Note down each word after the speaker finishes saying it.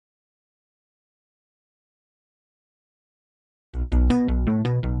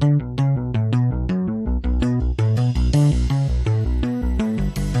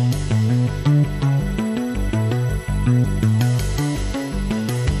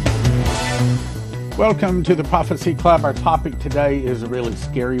Welcome to the Prophecy Club. Our topic today is a really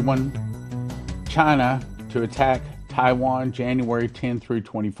scary one. China to attack Taiwan January 10 through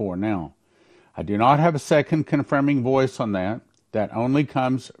 24. Now, I do not have a second confirming voice on that. That only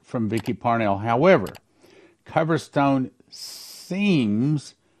comes from Vicky Parnell. However, Coverstone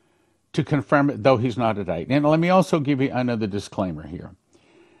seems to confirm it, though he's not a date. And let me also give you another disclaimer here.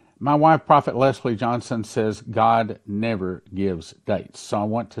 My wife, Prophet Leslie Johnson, says God never gives dates. So I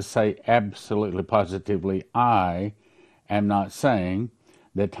want to say absolutely positively, I am not saying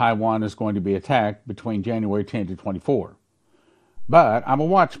that Taiwan is going to be attacked between January 10 to 24. But I'm a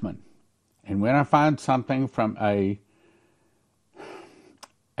watchman. And when I find something from a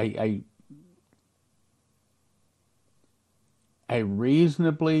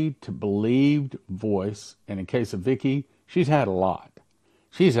reasonably to believed voice, and in case of Vicky, she's had a lot.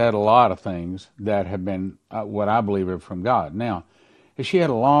 She's had a lot of things that have been what I believe are from God. Now, has she had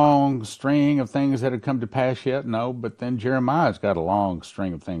a long string of things that have come to pass yet? No, but then Jeremiah's got a long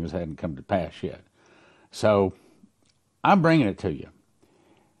string of things that hadn't come to pass yet. So I'm bringing it to you.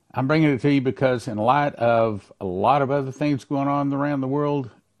 I'm bringing it to you because in light of a lot of other things going on around the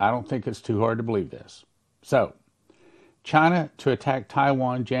world, I don't think it's too hard to believe this. So, China to attack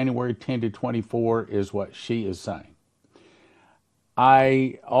Taiwan January 10 to 24 is what she is saying.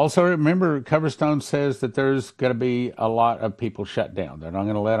 I also remember Coverstone says that there's going to be a lot of people shut down. They're not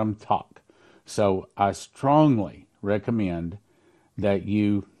going to let them talk. So I strongly recommend that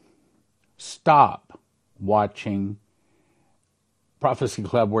you stop watching Prophecy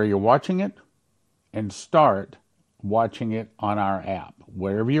Club where you're watching it and start watching it on our app.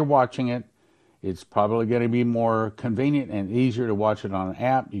 Wherever you're watching it, it's probably going to be more convenient and easier to watch it on an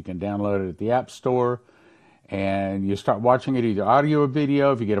app. You can download it at the App Store. And you start watching it either audio or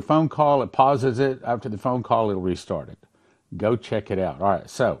video. If you get a phone call, it pauses it. After the phone call, it'll restart it. Go check it out. All right,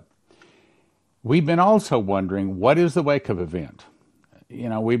 so we've been also wondering, what is the wake-up event? You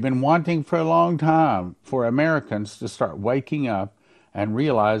know, we've been wanting for a long time for Americans to start waking up and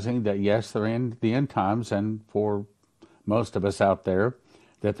realizing that, yes, they're in the end times, and for most of us out there,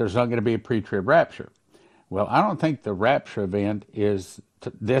 that there's not going to be a pre-trib rapture. Well, I don't think the rapture event is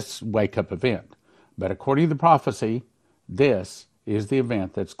this wake-up event. But according to the prophecy, this is the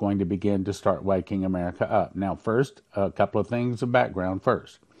event that's going to begin to start waking America up. Now, first, a couple of things of background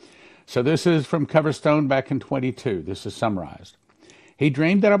first. So this is from Coverstone back in 22. This is summarized. He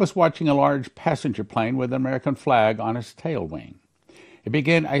dreamed that I was watching a large passenger plane with an American flag on its tail wing. It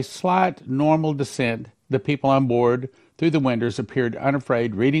began a slight, normal descent. The people on board, through the windows, appeared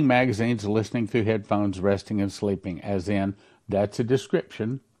unafraid, reading magazines, listening through headphones, resting and sleeping, as in, that's a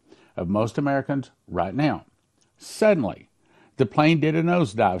description of most Americans right now. Suddenly, the plane did a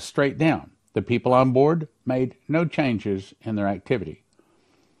nosedive straight down. The people on board made no changes in their activity.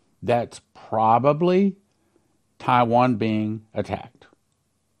 That's probably Taiwan being attacked,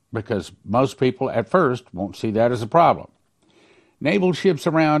 because most people at first won't see that as a problem. Naval ships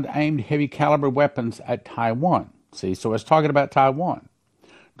around aimed heavy caliber weapons at Taiwan. See, so it's talking about Taiwan,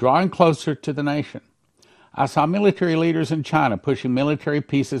 drawing closer to the nation. I saw military leaders in China pushing military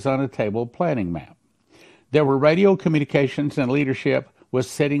pieces on a table planning map. There were radio communications, and leadership was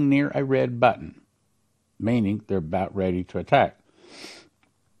sitting near a red button, meaning they're about ready to attack.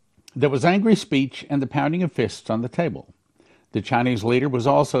 There was angry speech and the pounding of fists on the table. The Chinese leader was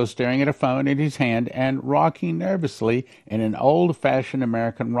also staring at a phone in his hand and rocking nervously in an old-fashioned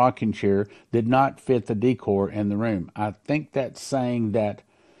American rocking chair that did not fit the decor in the room. I think that's saying that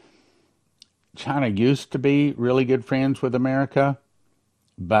China used to be really good friends with America,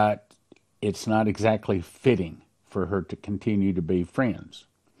 but it's not exactly fitting for her to continue to be friends.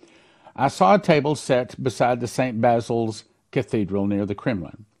 I saw a table set beside the St. Basil's Cathedral near the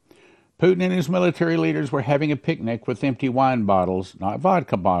Kremlin. Putin and his military leaders were having a picnic with empty wine bottles, not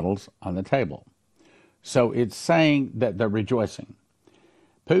vodka bottles, on the table. So it's saying that they're rejoicing.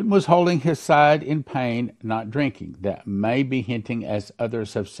 Putin was holding his side in pain, not drinking. That may be hinting, as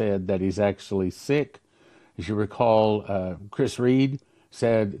others have said, that he's actually sick. As you recall, Chris Reed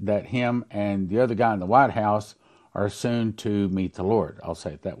said that him and the other guy in the White House are soon to meet the Lord. I'll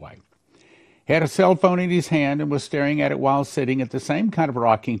say it that way. He had a cell phone in his hand and was staring at it while sitting at the same kind of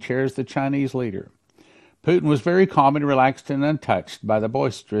rocking chair as the Chinese leader. Putin was very calm and relaxed and untouched by the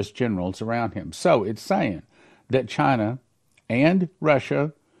boisterous generals around him. So it's saying that China and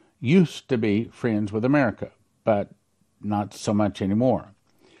Russia used to be friends with America, but not so much anymore.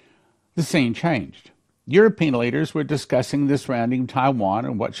 The scene changed. European leaders were discussing the surrounding Taiwan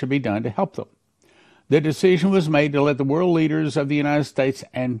and what should be done to help them. The decision was made to let the world leaders of the United States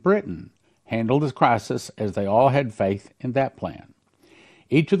and Britain handle the crisis, as they all had faith in that plan.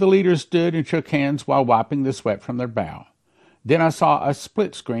 Each of the leaders stood and shook hands while wiping the sweat from their brow. Then I saw a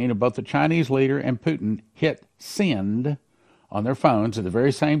split screen of both the Chinese leader and Putin hit send on their phones at the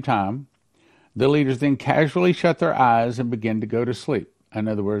very same time. The leaders then casually shut their eyes and began to go to sleep. In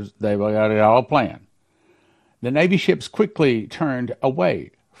other words, they've got it all planned. The Navy ships quickly turned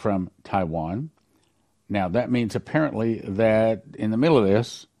away from Taiwan. Now, that means apparently that in the middle of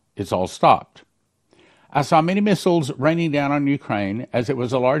this, it's all stopped. I saw many missiles raining down on Ukraine as it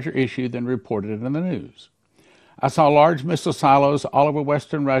was a larger issue than reported in the news. I saw large missile silos all over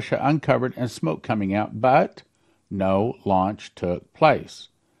western Russia uncovered and smoke coming out, but no launch took place.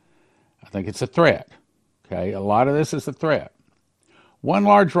 I think it's a threat. Okay, a lot of this is a threat. One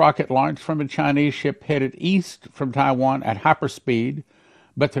large rocket launched from a Chinese ship headed east from Taiwan at hyperspeed,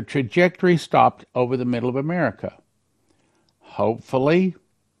 but the trajectory stopped over the middle of America. Hopefully,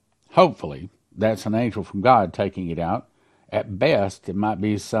 that's an angel from God taking it out. At best, it might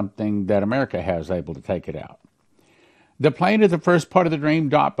be something that America has able to take it out. The plane at the first part of the dream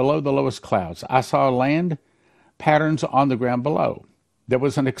dropped below the lowest clouds. I saw land patterns on the ground below. There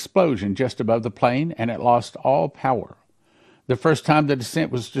was an explosion just above the plane, and it lost all power. The first time the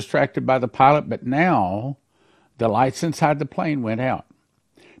descent was distracted by the pilot, but now the lights inside the plane went out.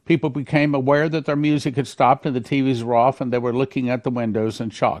 People became aware that their music had stopped and the TVs were off, and they were looking at the windows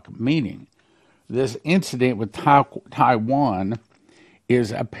in shock, meaning this incident with Taiwan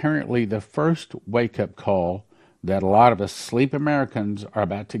is apparently the first wake-up call that a lot of asleep Americans are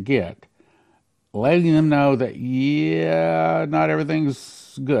about to get, letting them know that, yeah, not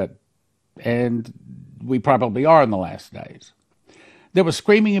everything's good. And we probably are in the last days. There was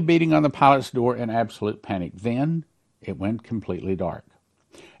screaming and beating on the pilot's door in absolute panic. Then it went completely dark.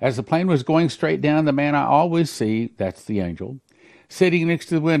 As the plane was going straight down, the man I always see, that's the angel, sitting next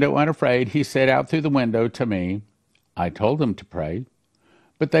to the window unafraid, he said out through the window to me, I told them to pray,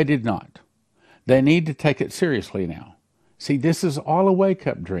 but they did not. They need to take it seriously now. See, this is all a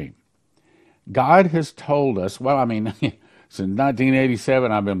wake-up dream. God has told us, since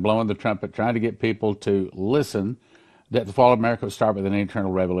 1987, I've been blowing the trumpet, trying to get people to listen that the fall of America would start with an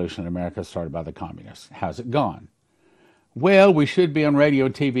internal revolution in America started by the communists. How's it gone? Well, we should be on radio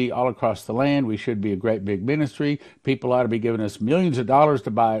and TV all across the land. We should be a great big ministry. People ought to be giving us millions of dollars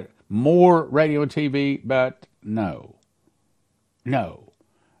to buy more radio and TV, but no.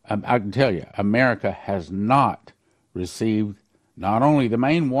 I can tell you, America has not received not only the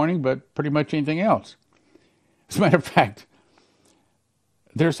main warning, but pretty much anything else. As a matter of fact,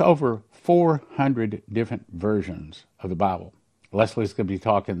 there's over 400 different versions of the Bible. Leslie's going to be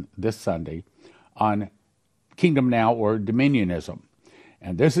talking this Sunday on Kingdom Now or Dominionism.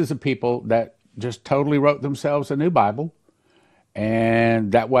 And this is a people that just totally wrote themselves a new Bible,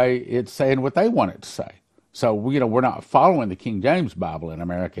 and that way it's saying what they want it to say. So, we're not following the King James Bible in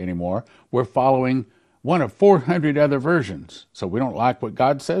America anymore. We're following one of 400 other versions. So we don't like what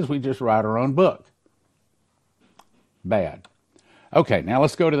God says, we just write our own book. Bad. Okay, now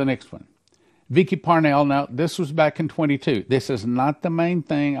let's go to the next one. Vicky Parnell, now this was back in 22. This is not the main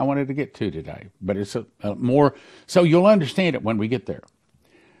thing I wanted to get to today, but it's a more, so you'll understand it when we get there.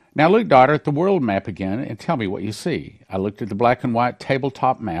 Now look, daughter, at the world map again and tell me what you see. I looked at the black and white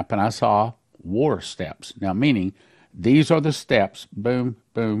tabletop map and I saw war steps. Now meaning these are the steps, boom,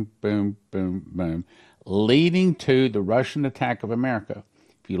 boom, boom, boom, boom, leading to the Russian attack of America.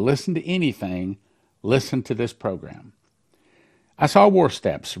 If you listen to anything, listen to this program. I saw war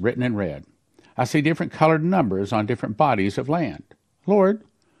steps written in red. I see different colored numbers on different bodies of land. Lord,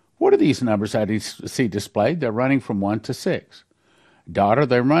 what are these numbers I see displayed? They're running from 1 to 6. Daughter,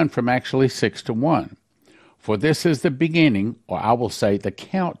 they run from actually 6 to 1. For this is the beginning, or I will say the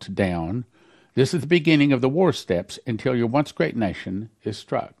countdown. This is the beginning of the war steps until your once great nation is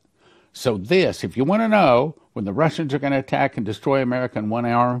struck. So this, if you want to know when the Russians are going to attack and destroy America in 1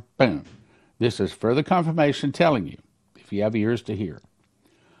 hour, boom. This is further confirmation telling you, if you have ears to hear.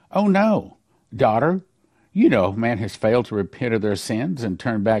 Oh no, daughter, you know man has failed to repent of their sins and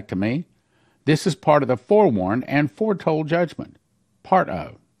turn back to me. This is part of the forewarned and foretold judgment. Part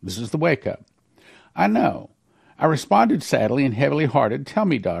of. This is the wake-up. I know. I responded sadly and heavily hearted. Tell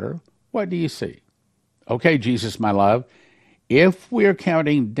me, daughter, what do you see? Okay, Jesus, my love, if we're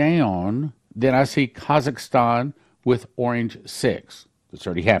counting down, then I see Kazakhstan with orange 6. That's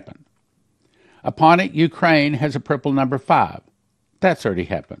already happened. Upon it, Ukraine has a purple number 5. That's already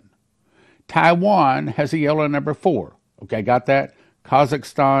happened. Taiwan has a yellow number 4. Okay, got that?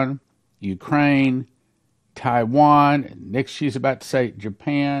 Kazakhstan, Ukraine, Taiwan. Next, she's about to say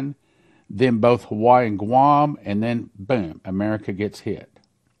Japan, then both Hawaii and Guam, and then boom, America gets hit.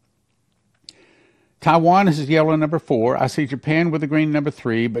 Taiwan is yellow, number 4. I see Japan with a green, number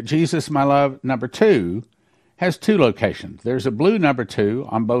 3. But Jesus, my love, number 2, has 2 locations. There's a blue number 2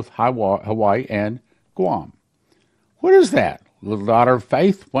 on both Hawaii and Guam. What is that? Little daughter of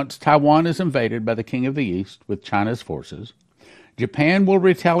faith, once Taiwan is invaded by the King of the East with China's forces, Japan will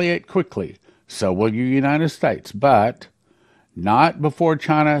retaliate quickly. So will the United States, but not before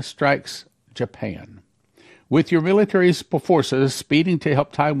China strikes Japan. With your military forces speeding to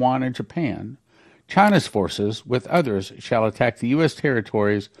help Taiwan and Japan, China's forces, with others, shall attack the U.S.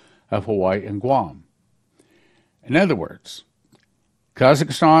 territories of Hawaii and Guam. In other words,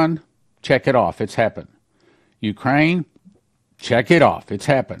 Kazakhstan, check it off, it's happened. Ukraine, check it off, it's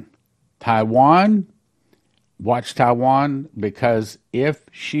happened. Taiwan, watch Taiwan, because if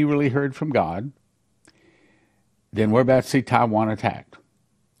she really heard from God, then we're about to see Taiwan attacked.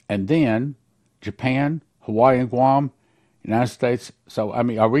 And then Japan, Hawaii and Guam, United States. So, I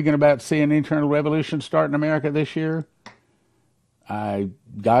mean, are we going to about see an internal revolution start in America this year?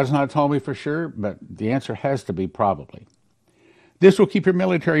 God's not told me for sure, but the answer has to be probably. This will keep your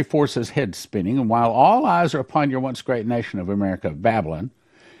military forces' heads spinning, and while all eyes are upon your once great nation of America of Babylon,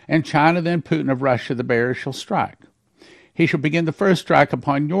 and China, then Putin of Russia, the bear shall strike. He shall begin the first strike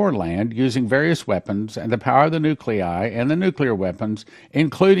upon your land using various weapons and the power of the nuclei and the nuclear weapons,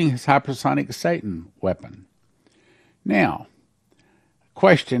 including his hypersonic Satan weapon. Now,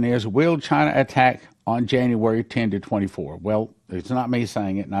 question is, will China attack on January 10 to 24? Well, it's not me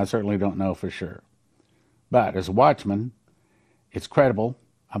saying it, and I certainly don't know for sure. But as a watchman, it's credible.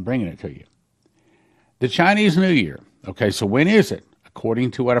 I'm bringing it to you. The Chinese New Year. Okay, so when is it?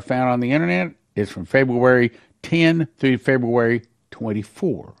 According to what I found on the internet, it's from February 10 through February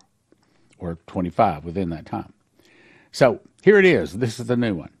 24, or 25 within that time. So here it is. This is the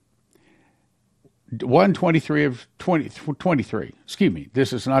new one. 123 of 23. Excuse me.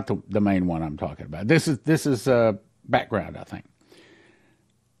 This is not the main one I'm talking about. This is background, I think.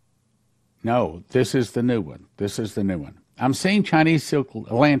 No, this is the new one. This is the new one. I'm seeing Chinese silk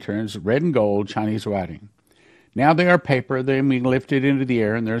lanterns, red and gold, Chinese writing. Now they are paper, they are being lifted into the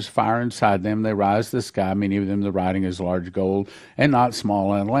air, and there's fire inside them. They rise to the sky. Many of them, the writing is large gold and not small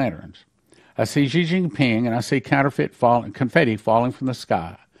lanterns. I see Xi Jinping, and I see confetti falling from the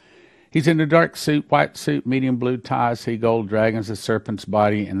sky. He's in a dark suit, white suit, medium blue tie. I see gold dragons, a serpent's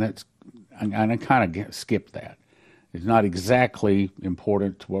body, and I kind of skipped that. It's not exactly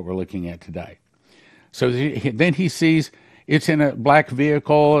important to what we're looking at today. So then he sees it's in a black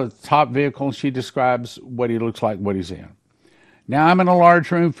vehicle, a top vehicle, and she describes what he looks like, what he's in. Now I'm in a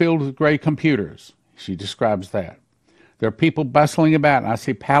large room filled with gray computers. She describes that. There are people bustling about, and I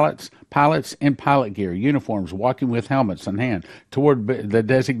see pilots in pilot gear, uniforms, walking with helmets in hand toward the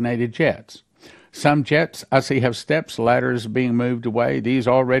designated jets. Some jets I see have steps, ladders being moved away. These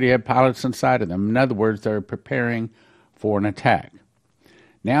already have pilots inside of them. In other words, they're preparing for an attack.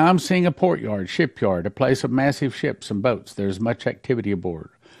 Now I'm seeing a portyard, shipyard, a place of massive ships and boats. There's much activity aboard.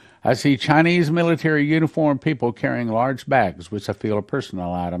 I see Chinese military uniformed people carrying large bags, which I feel are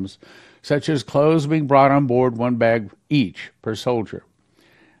personal items, such as clothes being brought on board, 1 bag each per soldier.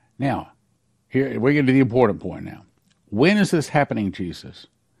 Now, here we're getting to the important point now. When is this happening, Jesus?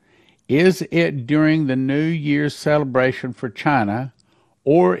 Is it during the New Year's celebration for China,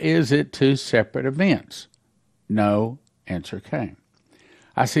 or is it 2 separate events? No answer came.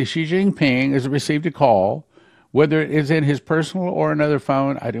 I see Xi Jinping has received a call. Whether it is in his personal or another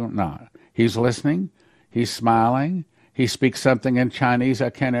phone, I don't know. He's listening. He's smiling. He speaks something in Chinese I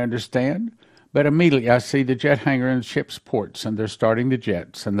can't understand. But immediately I see the jet hangar and ship's ports, and they're starting the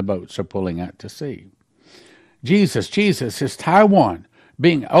jets, and the boats are pulling out to sea. Jesus, is Taiwan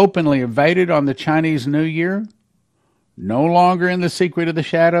being openly invaded on the Chinese New Year? No longer in the secret of the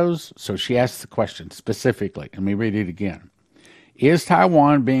shadows? So she asks the question specifically. Let me read it again. Is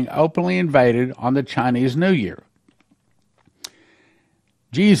Taiwan being openly invaded on the Chinese New Year?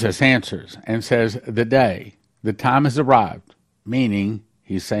 Jesus answers and says, the time has arrived, meaning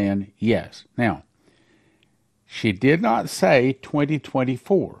he's saying yes. Now, she did not say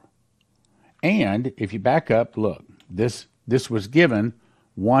 2024. And if you back up, look, this was given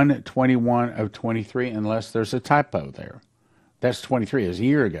 1/21 of 23, unless there's a typo there. That's 23, is a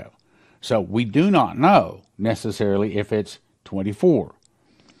year ago. So we do not know necessarily if it's 24.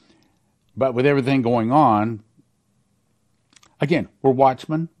 But with everything going on, again, we're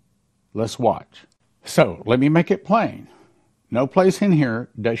watchmen. Let's watch. So let me make it plain. No place in here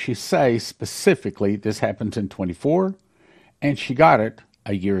does she say specifically this happens in 24, and she got it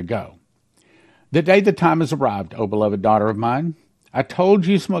a year ago. The day the time has arrived, O beloved daughter of mine, I told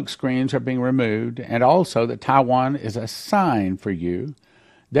you smoke screens are being removed, and also that Taiwan is a sign for you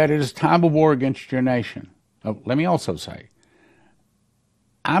that it is time of war against your nation. Oh, let me also say,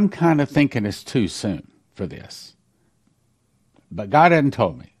 I'm kind of thinking it's too soon for this. But God hadn't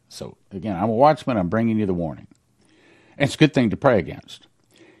told me. So again, I'm a watchman. I'm bringing you the warning. And it's a good thing to pray against.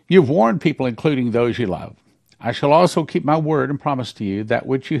 You've warned people, including those you love. I shall also keep my word and promise to you that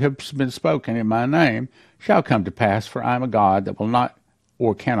which you have been spoken in my name shall come to pass, for I am a God that will not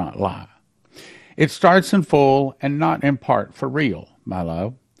or cannot lie. It starts in full and not in part for real, my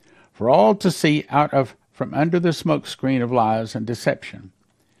love, for all to see out of from under the smoke screen of lies and deception.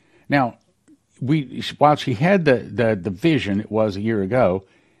 Now, while she had the vision, it was a year ago,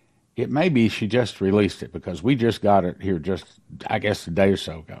 it may be she just released it because we just got it here just, I guess, a day or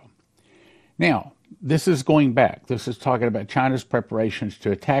so ago. Now, this is going back. This is talking about China's preparations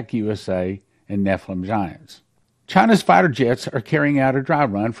to attack USA and Nephilim giants. China's fighter jets are carrying out a dry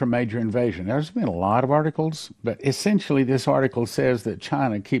run for major invasion. There's been a lot of articles, but essentially this article says that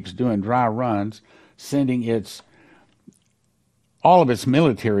China keeps doing dry runs, sending all of its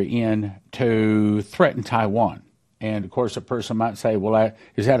military in to threaten Taiwan. And, of course, a person might say, well,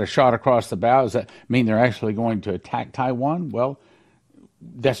 is that a shot across the bow? Does that mean they're actually going to attack Taiwan? Well,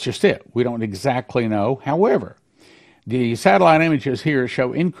 that's just it. We don't exactly know. However, the satellite images here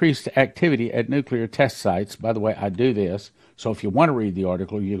show increased activity at nuclear test sites. By the way, I do this, so if you want to read the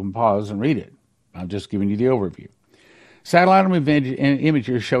article, you can pause and read it. I'm just giving you the overview. Satellite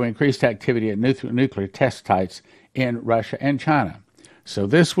images show increased activity at nuclear test sites in Russia and China. So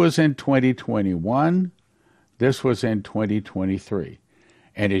this was in 2021. This was in 2023.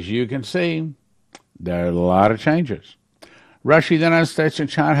 And as you can see, there are a lot of changes. Russia, the United States, and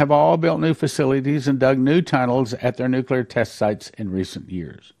China have all built new facilities and dug new tunnels at their nuclear test sites in recent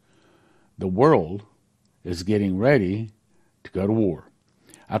years. The world is getting ready to go to war.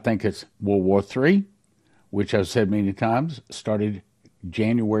 I think it's World War III, which I've said many times, started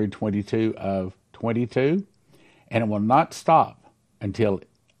January 22 of 22, and it will not stop until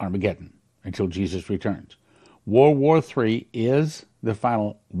Armageddon, until Jesus returns. World War III is the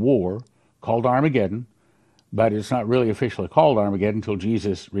final war called Armageddon, but it's not really officially called Armageddon until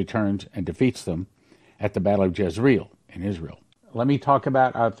Jesus returns and defeats them at the Battle of Jezreel in Israel. Let me talk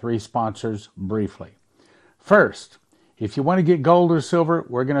about our three sponsors briefly. First, if you want to get gold or silver,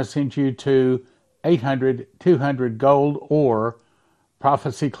 we're going to send you to 800-200-GOLD or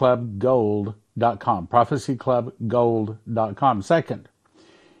prophecyclubgold.com, prophecyclubgold.com. Second,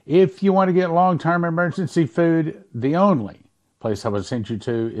 if you want to get long-term emergency food, the only place I would send you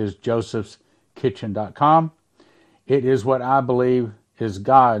to is josephskitchen.com. It is what I believe is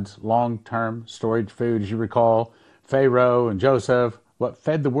God's long-term storage food. As you recall, Pharaoh and Joseph, what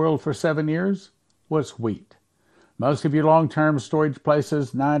fed the world for 7 years was wheat. Most of your long-term storage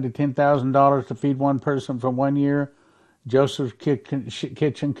places, $9,000 to $10,000 to feed one person for 1 year. Joseph's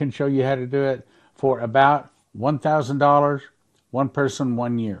Kitchen can show you how to do it for about $1,000, one person,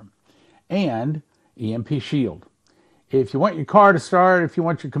 1 year. And EMP Shield. If you want your car to start, if you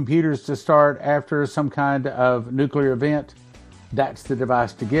want your computers to start after some kind of nuclear event, that's the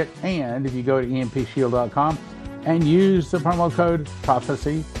device to get. And if you go to empshield.com and use the promo code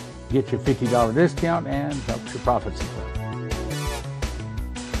PROPHECY, get your $50 discount and help your Prophecy Club.